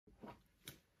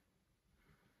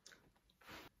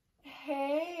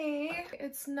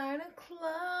It's 9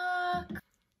 o'clock.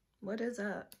 What is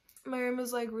up? My room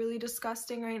is like really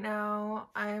disgusting right now.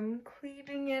 I'm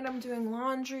cleaning it. I'm doing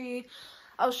laundry.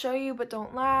 I'll show you, but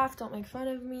don't laugh. Don't make fun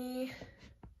of me.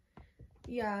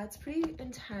 Yeah, it's pretty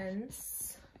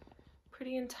intense.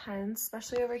 Pretty intense,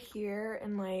 especially over here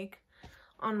and like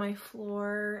on my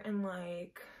floor and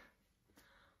like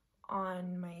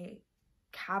on my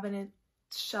cabinet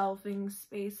shelving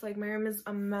space. Like my room is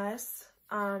a mess.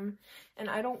 And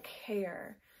I don't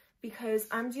care because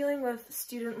I'm dealing with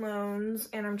student loans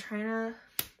and I'm trying to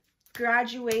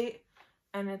graduate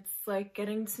and it's like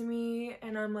getting to me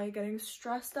and I'm like getting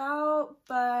stressed out,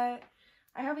 but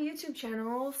I have a YouTube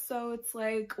channel, so it's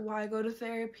like, why go to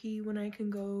therapy when I can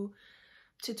go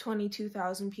to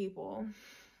 22,000 people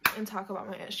and talk about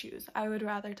my issues? I would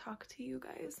rather talk to you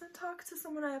guys than talk to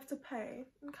someone I have to pay.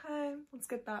 Okay, let's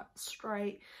get that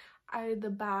straight. Out of the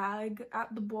bag,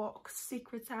 out the box,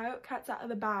 secrets out, cats out of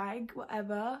the bag,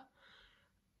 whatever.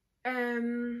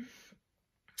 Yeah,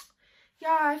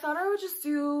 I thought I would just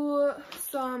do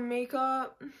some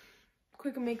makeup,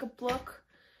 quick makeup look,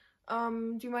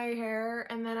 do my hair,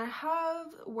 and then I have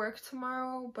work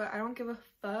tomorrow, but I don't give a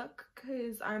fuck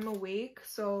because I'm awake,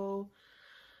 so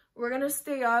we're gonna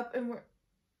stay up and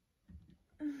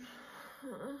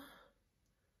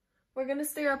we're gonna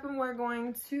stay up and we're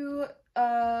going to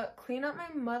clean up my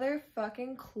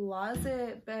motherfucking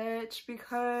closet, bitch,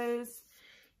 because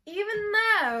even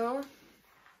though,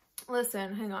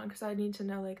 listen, hang on, because I need to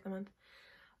know like the month.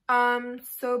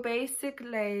 So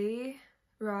basically,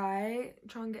 right,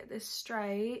 try and get this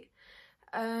straight,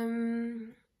 I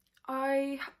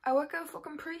work at a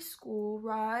fucking preschool,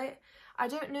 right? I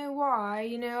don't know why,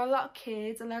 you know, I like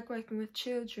kids, I like working with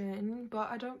children, but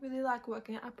I don't really like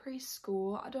working at a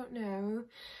preschool. I don't know.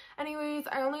 Anyways,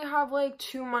 I only have like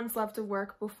 2 months left of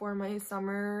work before my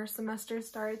summer semester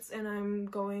starts, and I'm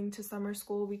going to summer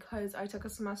school because I took a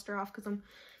semester off because I'm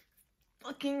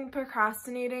fucking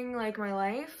procrastinating like my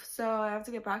life, so I have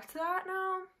to get back to that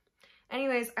now.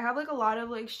 Anyways, I have like a lot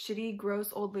of like shitty,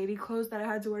 gross old lady clothes that I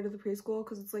had to wear to the preschool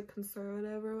because it's like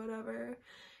conservative or whatever,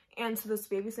 and to this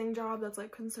babysitting job that's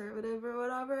like conservative or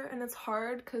whatever, and it's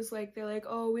hard because like they're like,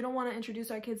 oh, we don't want to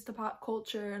introduce our kids to pop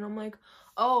culture, and I'm like,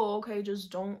 oh, okay, just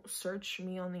don't search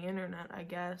me on the internet, I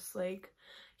guess. Like,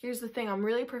 here's the thing, I'm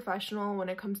really professional when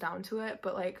it comes down to it,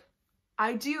 but like,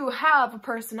 I do have a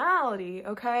personality,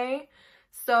 okay?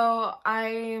 So I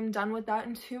am done with that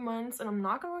in 2 months and I'm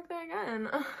not gonna work there again.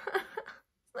 Isn't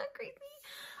that creepy?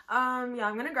 Yeah,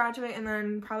 I'm gonna graduate and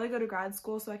then probably go to grad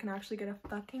school so I can actually get a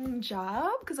fucking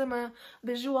job because I'm a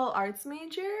visual arts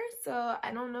major, so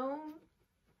I don't know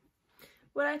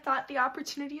what I thought the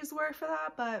opportunities were for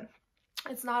that, but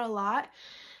it's not a lot.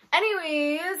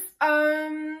 Anyways,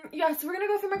 yeah, so we're gonna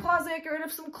go through my closet, get rid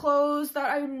of some clothes that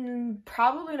I'm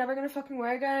probably never gonna fucking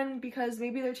wear again because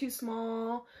maybe they're too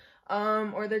small,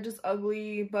 or they're just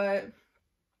ugly, but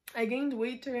I gained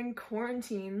weight during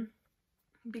quarantine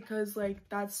because like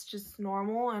that's just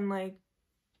normal and like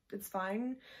it's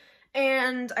fine,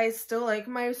 and I still like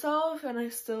myself and I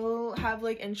still have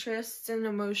like interests and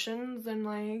emotions and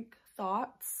like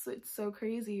thoughts. It's so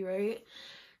crazy, right?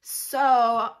 So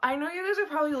I know you guys are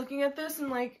probably looking at this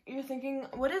and like you're thinking,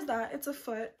 what is that? It's a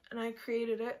foot, and I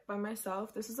created it by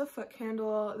myself. This is a foot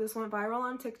candle. This went viral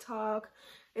on TikTok.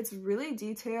 It's really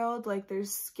detailed, like there's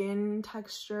skin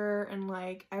texture and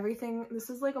like everything. This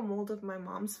is like a mold of my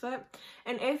mom's foot,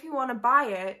 and if you want to buy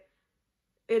it,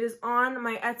 it is on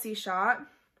my Etsy shop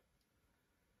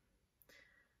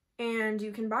and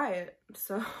you can buy it.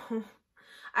 So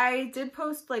I did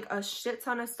post like a shit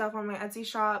ton of stuff on my Etsy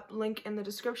shop, link in the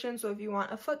description, so if you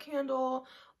want a foot candle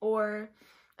or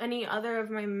any other of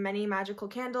my many magical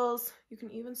candles, you can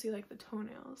even see like the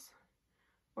toenails,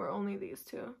 or only these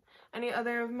two. Any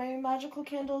other of my magical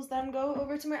candles, then go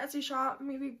over to my Etsy shop,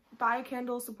 maybe buy a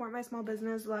candle, support my small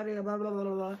business, blah blah blah blah blah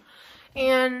blah.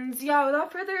 And yeah,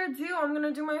 without further ado, I'm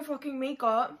gonna do my fucking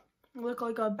makeup, look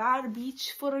like a bad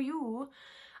bitch for you.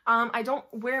 I don't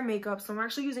wear makeup, so I'm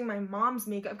actually using my mom's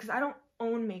makeup because I don't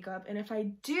own makeup, and if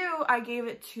I do, I gave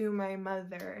it to my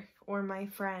mother or my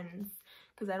friends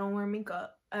because I don't wear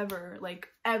makeup ever, like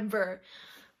ever.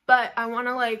 But I want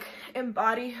to like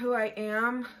embody who I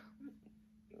am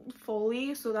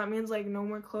fully, so that means like no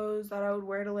more clothes that I would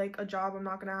wear to like a job I'm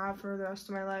not gonna have for the rest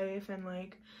of my life, and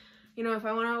like, you know, if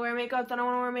I want to wear makeup, then I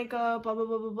want to wear makeup, blah blah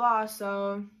blah blah blah.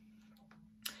 So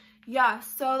yeah,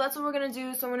 so that's what we're gonna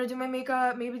do. So I'm gonna do my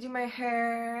makeup, maybe do my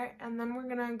hair, and then we're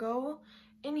gonna go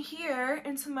in here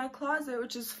into my closet,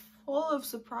 which is full of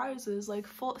surprises, like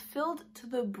filled to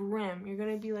the brim. You're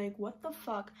gonna be like, what the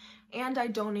fuck? And I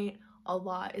donate a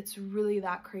lot. It's really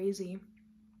that crazy.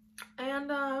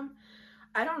 And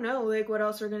I don't know like what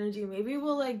else we're gonna do. Maybe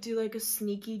we'll like do like a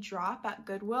sneaky drop at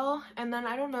Goodwill, and then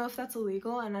I don't know if that's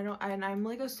illegal, and I'm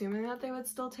like assuming that they would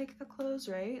still take the clothes,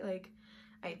 right? Like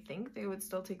I think they would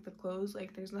still take the clothes,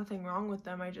 like there's nothing wrong with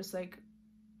them. I just like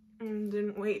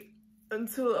didn't wait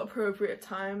until appropriate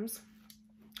times.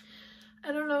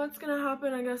 I don't know what's gonna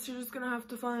happen. I guess you're just gonna have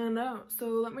to find out. So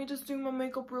let me just do my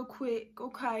makeup real quick,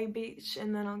 okay bitch,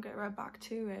 and then I'll get right back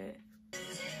to it.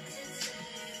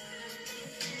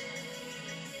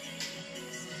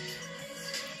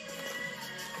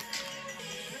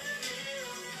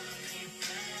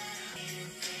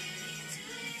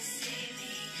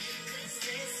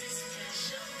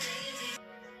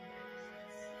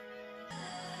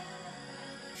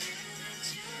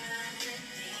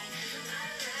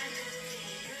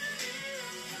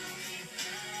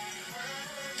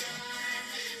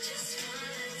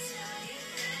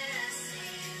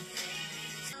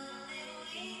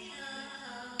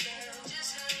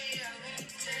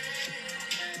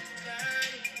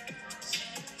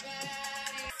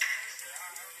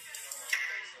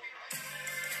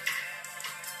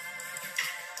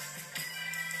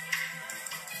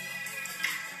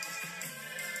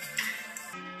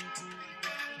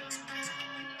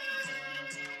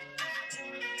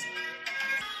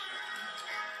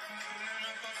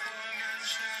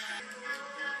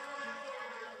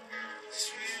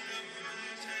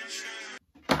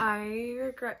 I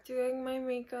regret doing my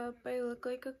makeup. I look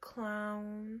like a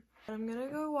clown. I'm gonna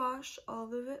go wash all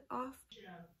of it off.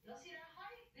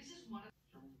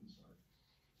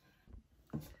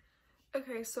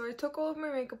 Okay, so I took all of my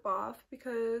makeup off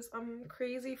because I'm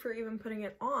crazy for even putting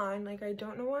it on. Like, I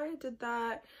don't know why I did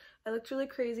that. I looked really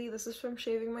crazy. This is from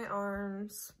shaving my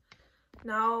arms.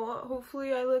 Now,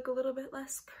 hopefully I look a little bit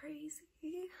less crazy.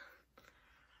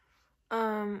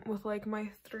 With like my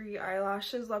 3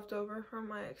 eyelashes left over from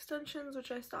my extensions,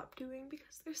 which I stopped doing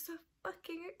because they're so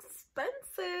fucking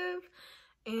expensive.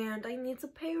 And I need to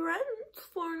pay rent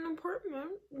for an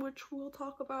apartment, which we'll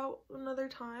talk about another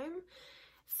time.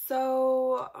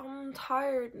 So I'm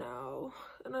tired now,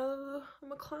 and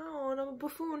I'm a clown, I'm a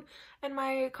buffoon, and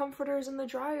my comforter's in the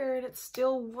dryer and it's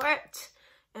still wet,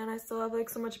 and I still have like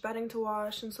so much bedding to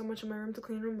wash and so much in my room to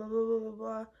clean, blah blah blah blah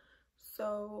blah.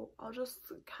 So I'll just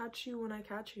catch you when I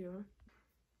catch you.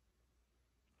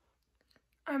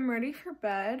 I'm ready for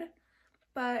bed,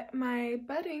 but my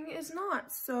bedding is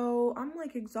not, so I'm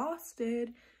like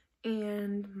exhausted,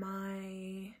 and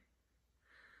my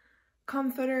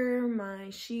comforter, my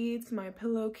sheets, my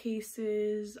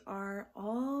pillowcases are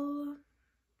all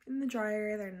in the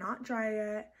dryer. They're not dry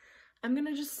yet. I'm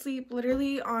gonna just sleep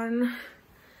literally on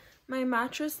my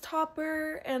mattress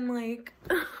topper and like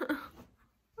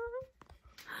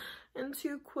and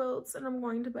 2 quilts, and I'm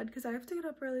going to bed because I have to get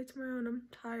up early tomorrow and I'm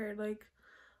tired. Like,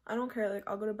 I don't care, like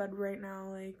I'll go to bed right now.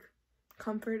 Like,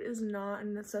 comfort is not a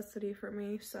necessity for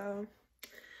me. So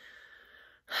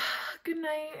good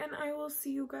night, and I will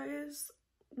see you guys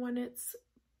when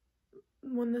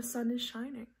the sun is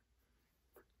shining.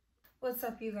 What's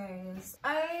up, you guys?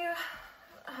 I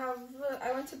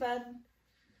went to bed.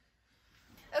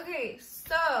 Okay,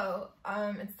 so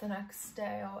it's the next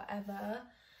day or whatever,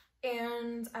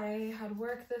 and I had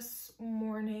work this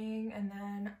morning, and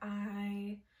then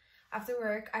after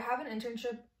work I have an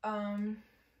internship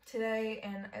today,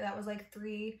 and that was like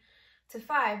 3 to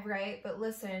 5, right? But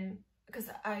listen, because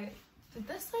did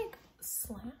this like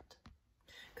slant?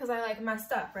 Because I like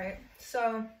messed up, right?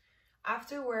 So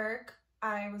after work,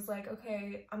 I was like,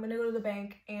 okay, I'm gonna go to the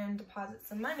bank and deposit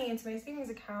some money into my savings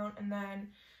account, and then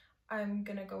I'm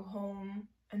gonna go home,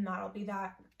 and that'll be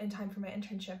that in time for my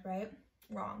internship, right?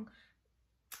 Wrong.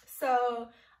 So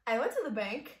I went to the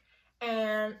bank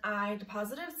and I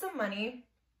deposited some money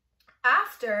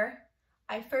after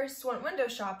I first went window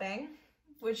shopping,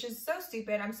 which is so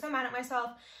stupid. I'm so mad at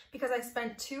myself because I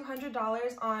spent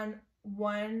 $200 on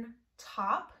one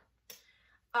top.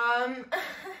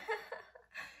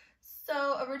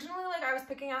 So originally, like, I was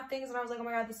picking out things and I was like, oh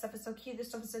my god, this stuff is so cute, this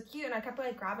stuff is so cute, and I kept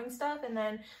like grabbing stuff, and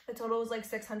then the total was like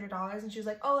 $600, and she was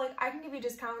like, oh, like, I can give you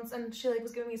discounts, and she like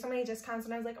was giving me so many discounts,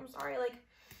 and I was like, I'm sorry, like,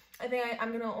 I think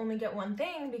I'm gonna only get one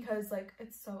thing because like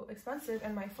it's so expensive,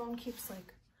 and my phone keeps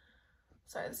like,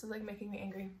 sorry, this is like making me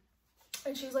angry.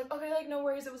 And she was like, okay, like, no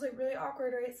worries. It was like really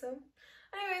awkward, right? So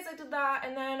anyways, I did that,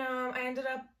 and then I ended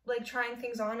up like trying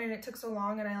things on, and it took so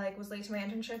long, and I like was late to my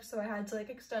internship, so I had to like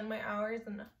extend my hours,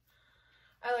 and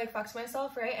I like fucked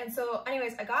myself, right? And so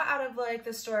anyways, I got out of like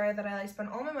the store that I like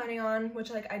spent all my money on, which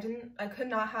like I could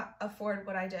not afford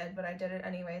what I did, but I did it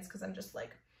anyways because I'm just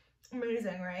like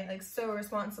amazing, right? Like so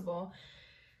responsible.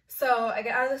 So I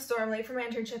get out of the store, I'm late for my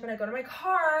internship, and I go to my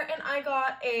car and I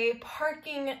got a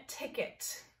parking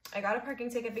ticket. I got a parking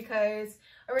ticket because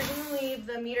originally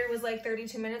the meter was like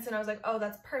 32 minutes and I was like, oh,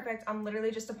 that's perfect. I'm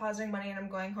literally just depositing money and I'm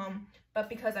going home. But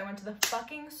because I went to the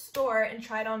fucking store and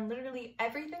tried on literally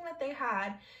everything that they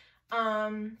had,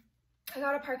 I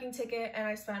got a parking ticket and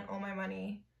I spent all my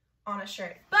money on a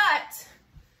shirt. But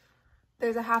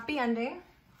there's a happy ending.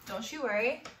 Don't you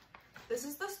worry. This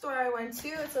is the store I went to.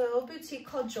 It's a little boutique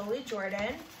called Jolie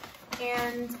Jordan.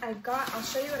 And I'll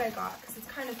show you what I got because it's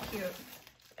kind of cute.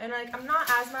 And like, I'm not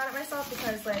as mad at myself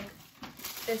because like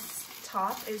this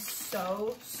top is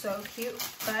so cute,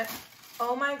 but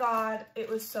oh my god, it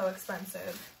was so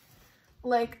expensive.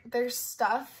 Like their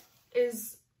stuff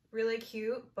is really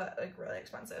cute, but like really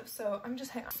expensive. So I'm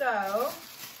just hanging on. So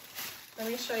let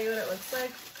me show you what it looks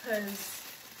like because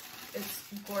it's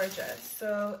gorgeous.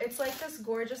 So it's like this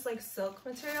gorgeous like silk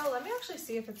material. Let me actually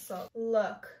see if it's silk.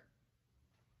 Look.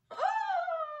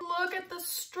 Look at the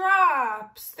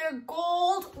straps. They're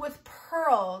gold with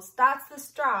pearls. That's the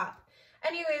strap.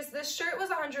 Anyways, this shirt was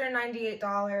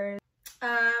 $198.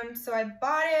 So I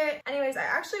bought it. Anyways, I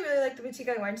actually really liked the boutique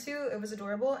I went to. It was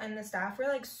adorable and the staff were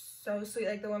like so sweet.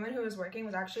 Like the woman who was working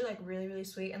was actually like really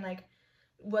sweet and like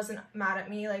wasn't mad at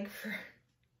me like for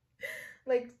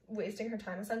like wasting her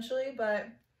time essentially. But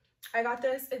I got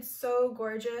this. It's so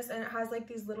gorgeous and it has like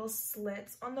these little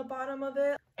slits on the bottom of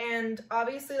it. And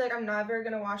obviously like I'm never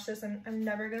gonna wash this and I'm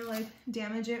never gonna like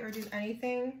damage it or do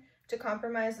anything to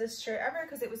compromise this shirt ever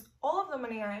because it was all of the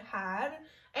money I had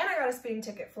and I got a speeding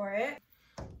ticket for it.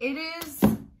 It is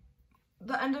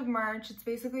the end of March. It's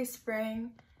basically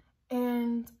spring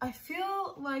and I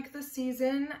feel like the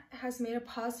season has made a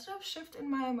positive shift in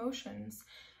my emotions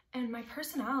and my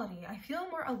personality. I feel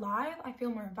more alive. I feel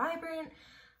more vibrant.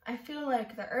 I feel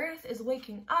like the earth is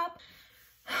waking up.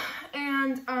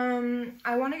 And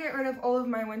I want to get rid of all of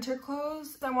my winter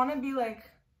clothes. I want to be like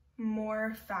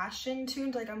more fashion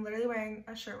tuned. Like I'm literally wearing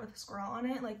a shirt with a squirrel on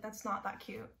it. Like that's not that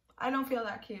cute. I don't feel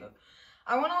that cute.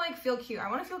 I want to like feel cute. I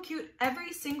want to feel cute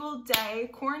every single day.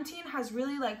 Quarantine has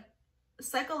really like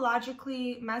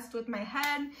psychologically messed with my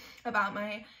head about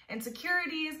my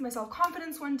insecurities. My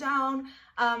self-confidence went down.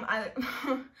 I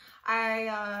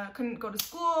couldn't go to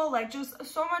school. Like just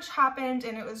so much happened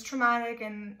and it was traumatic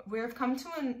and we've come to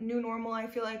a new normal, I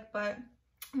feel like, but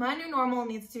my new normal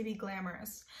needs to be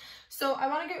glamorous. So I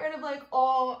want to get rid of like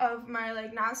all of my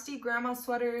like nasty grandma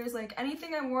sweaters, like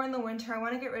anything I wore in the winter, I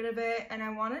want to get rid of it. And I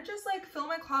want to just like fill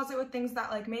my closet with things that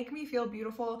like make me feel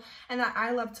beautiful and that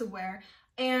I love to wear.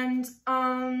 And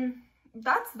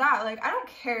that's that. Like I don't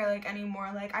care like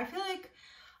anymore. Like I feel like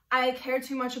I care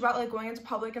too much about like going into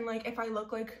public and like if I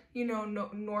look like, you know,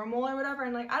 normal or whatever,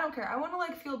 and like I don't care. I want to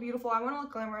like feel beautiful. I want to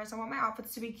look glamorous. I want my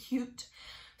outfits to be cute.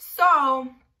 So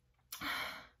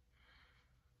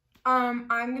I'm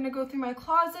gonna go through my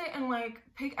closet and like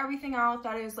pick everything out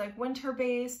that is like winter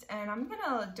based and I'm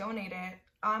gonna donate it.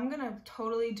 I'm gonna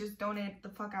totally just donate the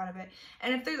fuck out of it.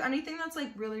 And if there's anything that's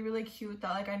like really cute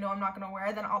that like I know I'm not gonna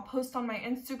wear, then I'll post on my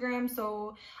Instagram.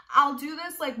 So I'll do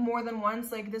this like more than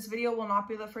once. Like this video will not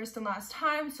be the first and last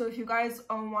time. So if you guys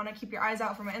want to keep your eyes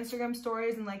out for my Instagram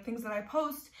stories and like things that I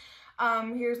post,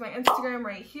 here's my Instagram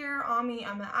right here, Ami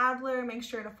Emma Adler. Make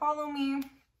sure to follow me.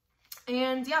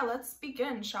 And yeah, let's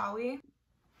begin, shall we?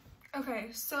 Okay,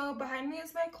 so behind me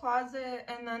is my closet,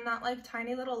 and then that like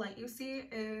tiny little light you see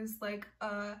is like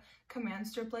a command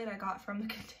strip light I got from the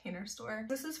Container Store.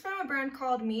 This is from a brand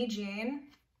called Me Jane.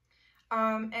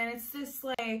 And it's this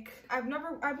like, I've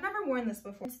never worn this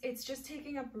before. It's just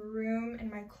taking up room in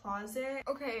my closet.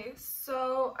 Okay,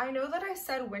 so I know that I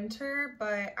said winter,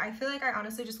 but I feel like I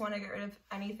honestly just want to get rid of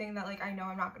anything that like I know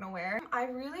I'm not gonna wear. I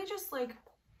really just like,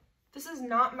 this is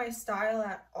not my style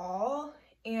at all.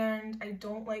 And I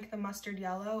don't like the mustard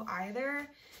yellow either.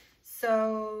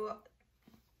 So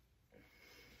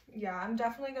yeah, I'm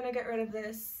definitely gonna get rid of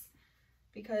this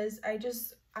because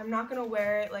I'm not gonna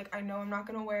wear it. Like I know I'm not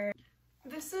gonna wear it.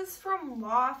 This is from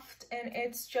Loft and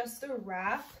it's just a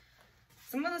wrap.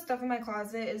 Some of the stuff in my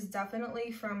closet is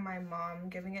definitely from my mom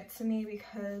giving it to me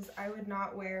because I would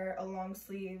not wear a long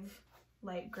sleeve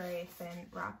light gray thin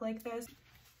wrap like this.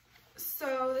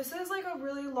 So this is like a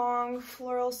really long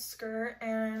floral skirt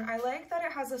and I like that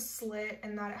it has a slit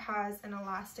and that it has an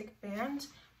elastic band,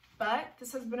 but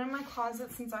this has been in my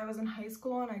closet since I was in high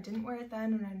school and I didn't wear it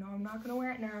then and I know I'm not gonna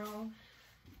wear it now.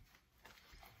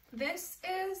 This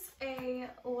is a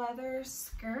leather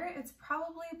skirt. It's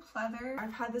probably pleather.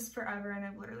 I've had this forever and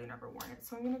I've literally never worn it,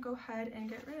 so I'm gonna go ahead and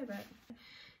get rid of it.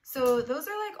 So those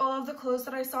are like all of the clothes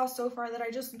that I saw so far that I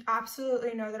just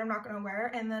absolutely know that I'm not gonna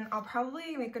wear, and then I'll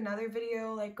probably make another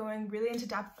video like going really into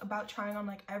depth about trying on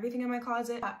like everything in my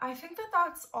closet. But I think that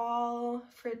that's all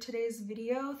for today's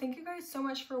video. Thank you guys so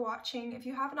much for watching. If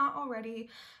you have not already,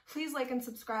 please like and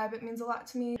subscribe. It means a lot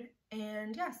to me.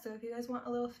 And yeah, so if you guys want a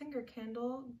little finger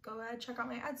candle, go ahead, check out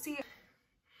my Etsy.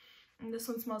 And this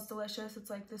one smells delicious. It's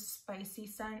like this spicy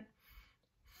scent.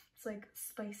 It's like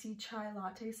spicy chai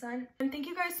latte scent. And thank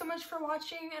you guys so much for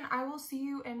watching, and I will see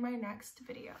you in my next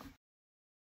video.